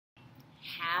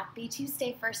Happy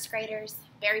Tuesday, first graders.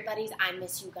 Berry Buddies, I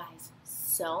miss you guys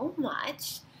so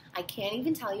much. I can't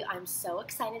even tell you, I'm so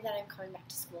excited that I'm coming back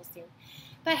to school soon.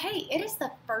 But hey, it is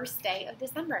the first day of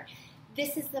December.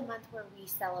 This is the month where we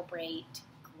celebrate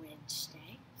Grinch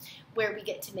Day, where we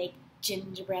get to make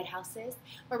gingerbread houses,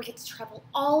 where we get to travel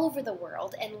all over the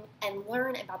world and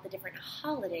learn about the different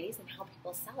holidays and how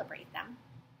people celebrate them.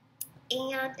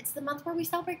 And it's the month where we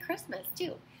celebrate Christmas,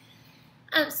 too.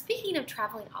 Speaking of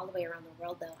traveling all the way around the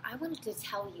world, though, I wanted to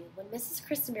tell you, when Mrs.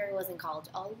 Christenberry was in college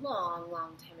a long,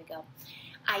 long time ago,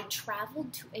 I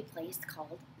traveled to a place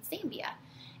called Zambia,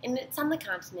 and it's on the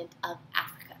continent of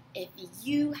Africa. If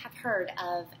you have heard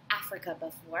of Africa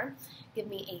before, give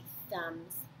me a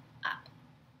thumbs up.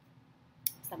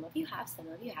 Some of you have, some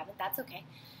of you haven't, that's okay.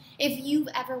 If you've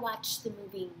ever watched the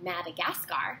movie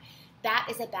Madagascar, that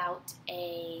is about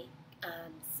a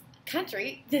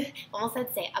country, almost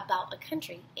I'd say about a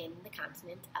country in the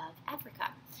continent of Africa.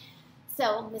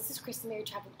 So Mrs. Christenberry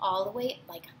traveled all the way,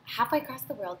 like halfway across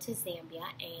the world to Zambia,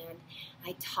 and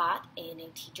I taught in a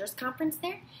teacher's conference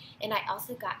there, and I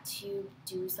also got to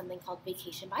do something called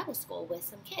Vacation Bible School with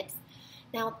some kids.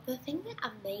 Now, the thing that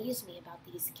amazed me about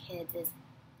these kids is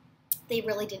they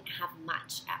really didn't have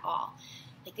much at all.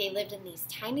 Like, they lived in these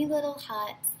tiny little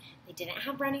huts, they didn't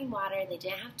have running water, they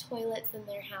didn't have toilets in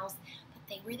their house,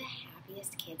 they were the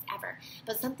happiest kids ever.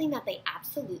 But something that they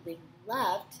absolutely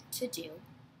loved to do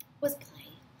was play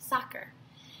soccer.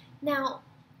 Now,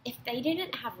 if they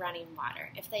didn't have running water,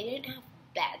 if they didn't have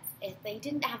beds, if they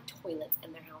didn't have toilets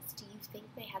in their house, do you think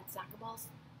they had soccer balls?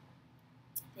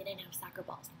 They didn't have soccer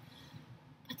balls.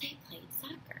 But they played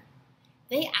soccer.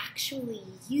 They actually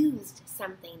used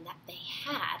something that they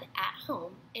had at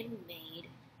home and made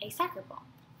a soccer ball.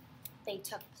 They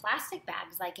took plastic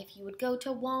bags, like if you would go to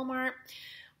Walmart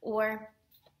or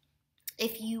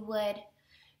if you would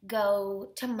go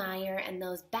to Meijer, and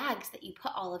those bags that you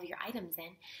put all of your items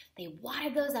in, they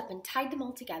wadded those up and tied them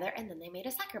all together, and then they made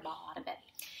a soccer ball out of it.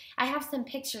 I have some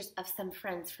pictures of some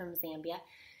friends from Zambia.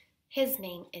 His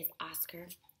name is Oscar.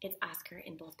 It's Oscar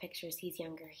in both pictures. He's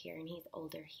younger here and he's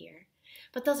older here.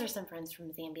 But those are some friends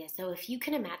from Zambia. So if you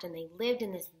can imagine, they lived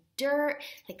in this dirt,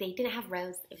 like they didn't have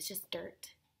roads, it was just dirt.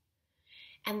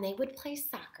 And they would play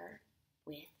soccer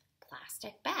with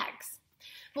plastic bags.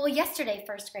 Well, yesterday,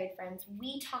 first grade friends,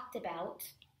 we talked about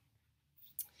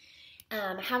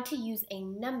how to use a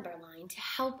number line to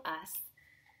help us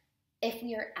if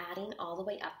we are adding all the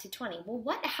way up to 20. Well,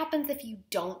 what happens if you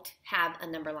don't have a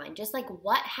number line? Just like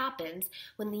what happens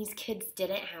when these kids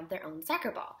didn't have their own soccer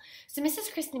ball? So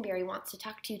Mrs. Christenberry wants to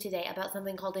talk to you today about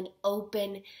something called an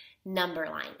open number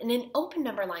line. And an open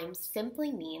number line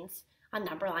simply means a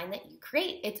number line that you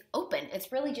create. It's open.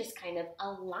 It's really just kind of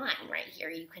a line right here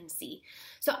you can see.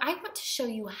 So I want to show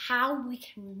you how we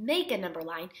can make a number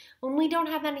line when we don't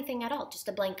have anything at all, just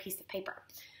a blank piece of paper.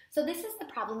 So this is the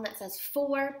problem that says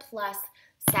 4 plus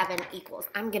 7 equals.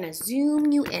 I'm going to zoom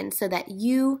you in so that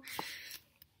you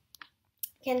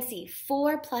can see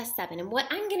 4 plus 7. And what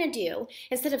I'm going to do,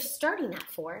 instead of starting at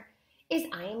 4, is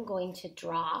I am going to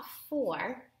draw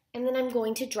 4, and then I'm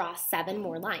going to draw 7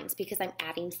 more lines because I'm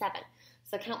adding 7.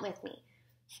 So count with me.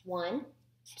 1,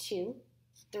 2,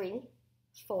 3,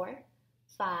 4,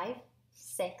 5,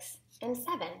 6, and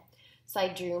 7. So I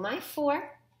drew my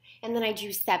 4, and then I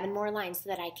drew 7 more lines so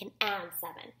that I can add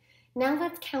 7. Now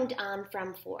let's count on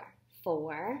from 4.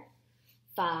 4,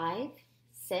 5,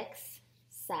 6,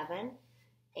 7,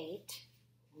 8,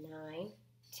 9,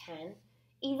 10,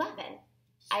 11.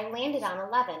 I landed on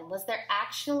 11. Was there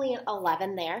actually an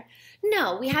 11 there?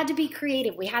 No, we had to be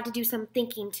creative. We had to do some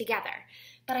thinking together.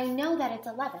 But I know that it's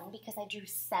 11 because I drew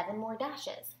 7 more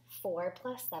dashes. 4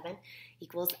 plus 7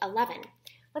 equals 11.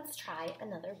 Let's try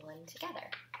another one together.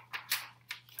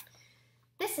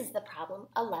 This is the problem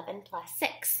 11 plus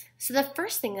 6. So the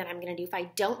first thing that I'm going to do if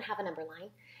I don't have a number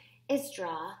line is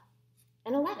draw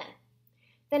an 11.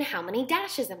 Then how many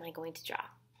dashes am I going to draw?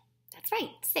 That's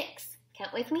right, 6.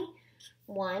 Count with me.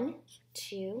 1,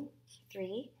 2,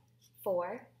 3,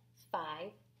 4, 5,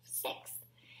 6.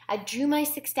 I drew my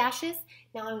 6 dashes.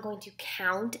 Now I'm going to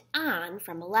count on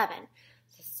from 11.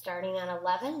 So starting on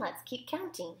 11, let's keep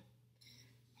counting.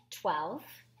 12,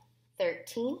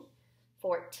 13,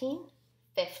 14,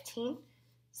 15,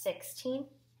 16,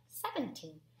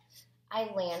 17. I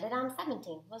landed on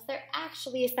 17. Was there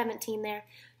actually a 17 there?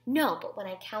 No, but when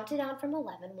I counted on from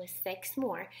 11 with 6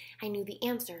 more, I knew the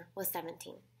answer was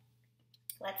 17.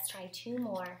 Let's try 2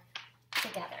 more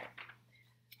together.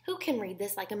 Who can read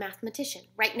this like a mathematician?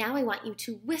 Right now, I want you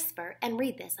to whisper and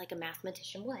read this like a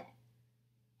mathematician would.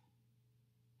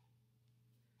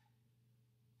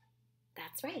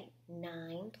 That's right.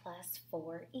 9 plus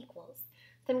 4 equals.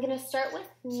 So I'm going to start with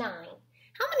 9.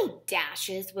 How many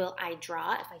dashes will I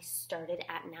draw if I started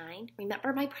at 9?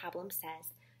 Remember, my problem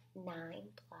says 9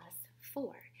 plus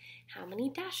 4. How many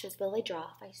dashes will I draw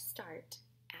if I start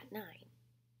at 9?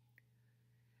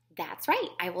 That's right.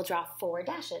 I will draw 4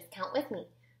 dashes. Count with me.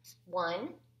 1,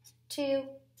 2,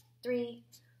 3,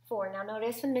 4. Now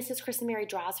notice when Mrs. Kristen Mary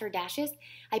draws her dashes,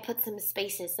 I put some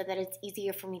spaces so that it's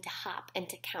easier for me to hop and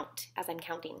to count as I'm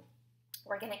counting.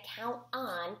 We're going to count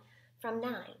on from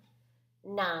 9.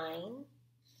 9,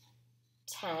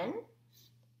 10,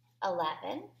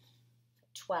 11,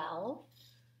 12,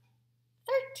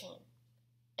 13.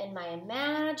 In my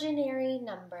imaginary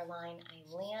number line,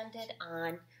 I landed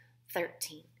on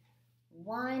 13.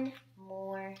 One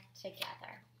more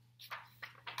together.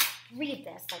 Read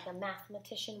this like a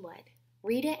mathematician would.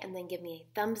 Read it and then give me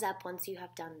a thumbs up once you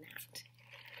have done that.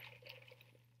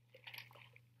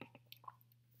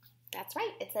 That's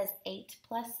right. It says 8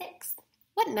 plus 6.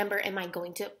 What number am I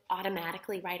going to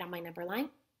automatically write on my number line?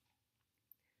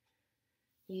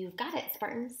 You've got it,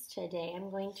 Spartans. Today I'm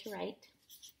going to write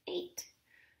 8.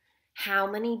 How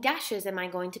many dashes am I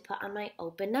going to put on my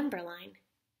open number line?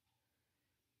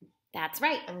 That's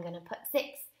right. I'm going to put 6.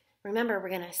 Remember, we're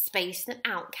going to space them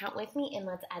out. Count with me, and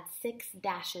let's add 6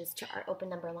 dashes to our open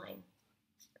number line.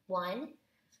 1,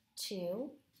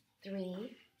 2,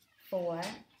 3, 4,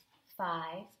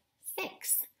 5,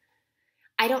 6.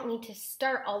 I don't need to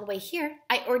start all the way here.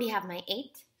 I already have my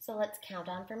 8, so let's count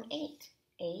on from 8.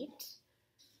 8,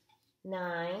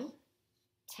 9,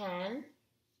 10,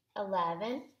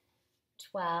 11,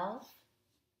 12,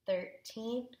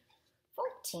 13,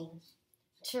 14.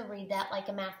 To read that like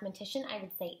a mathematician, I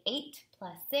would say 8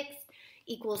 plus 6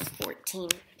 equals 14.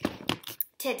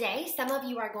 Today, some of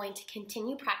you are going to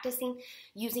continue practicing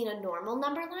using a normal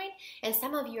number line, and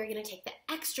some of you are going to take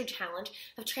the extra challenge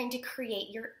of trying to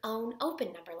create your own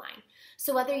open number line.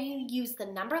 So whether you use the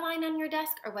number line on your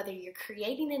desk or whether you're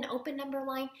creating an open number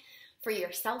line for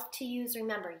yourself to use,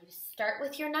 remember, you start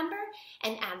with your number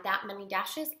and add that many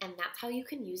dashes, and that's how you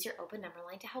can use your open number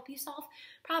line to help you solve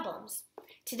problems.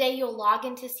 Today, you'll log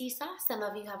into Seesaw. Some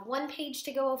of you have 1 page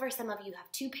to go over. Some of you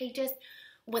have 2 pages.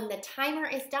 When the timer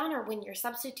is done or when your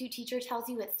substitute teacher tells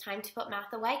you it's time to put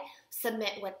math away,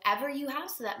 submit whatever you have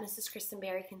so that Mrs. Kristen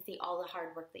Berry can see all the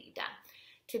hard work that you've done.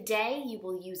 Today, you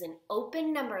will use an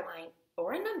open number line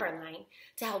or a number line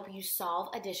to help you solve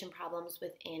addition problems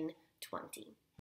within 20.